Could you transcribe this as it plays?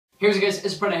Hey guys,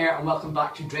 it's Brennan here and welcome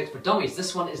back to Drinks for Dummies.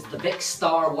 This one is the Vic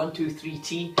Star 123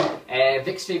 tea.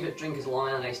 Vic's favourite drink is Long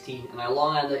Island iced tea, and our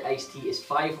Long Island iced tea is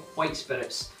 5 white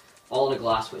spirits, all in a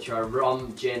glass, which are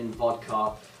rum, gin,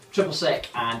 vodka, triple sec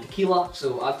and tequila.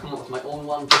 So I've come up with my own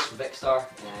one just for Vic Star.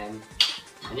 And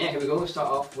yeah, here we go. We'll start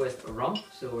off with rum.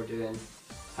 So we're doing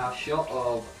half shot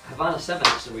of Havana 7,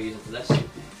 so we're using for this,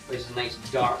 which is a nice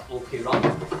dark oaky rum.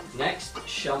 Next,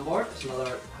 Chambord, it's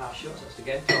another half shot, so that's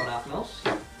again 12.5 mils.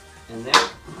 In there.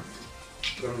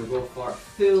 We're going to go for a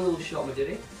full shot of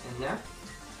Midori in there.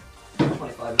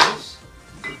 25 mils.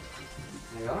 There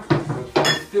we are. We're going for a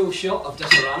full shot of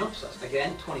Disaronno, so that's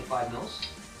again 25 mils.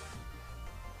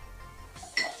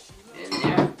 In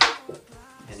there.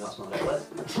 And no, that's not the lid.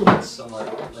 That's some lid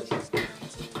here.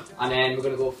 And then we're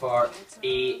going to go for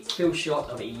a full shot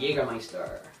of a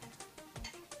Jagermeister.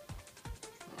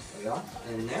 There we are.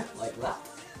 In there, like that.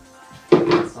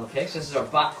 Okay, so this is our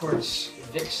backwards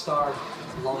Vic Star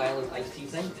Long Island iced tea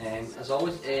thing. As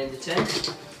always, in the tin,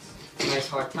 nice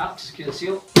hard tap to secure the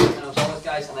seal, and as always,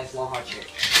 guys, a nice long hard shake.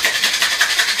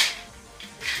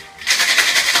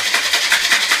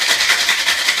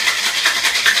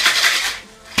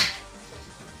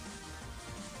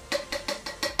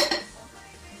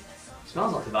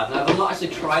 Smells not too bad. Now, I've not actually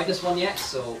tried this one yet,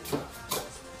 so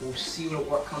we'll see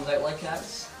what it comes out like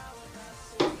as.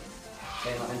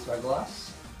 Getting that into our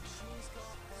glass.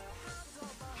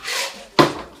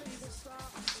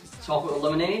 Top it with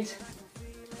lemonade.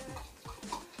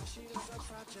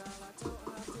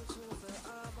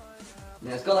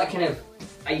 Now it's got that kind of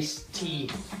iced tea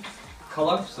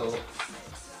colour, so can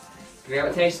we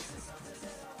have a taste?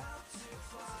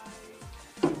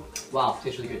 Wow,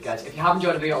 tastes really good, guys. If you have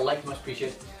enjoyed the video, a like much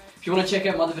appreciated. If you want to check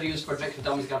out my other videos for Drinks for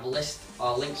Dummies, I have a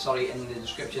link in the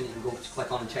description. You can go to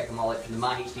click on and check them all out, from the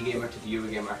My HD Gamer to the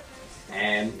Eurogamer.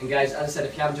 And guys, as I said,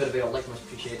 if you have enjoyed the video, like much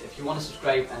appreciated. If you want to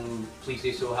subscribe, and please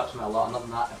do so, it helps me a lot. And other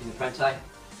than that, I've been the Prentice.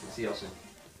 I'll see you all soon.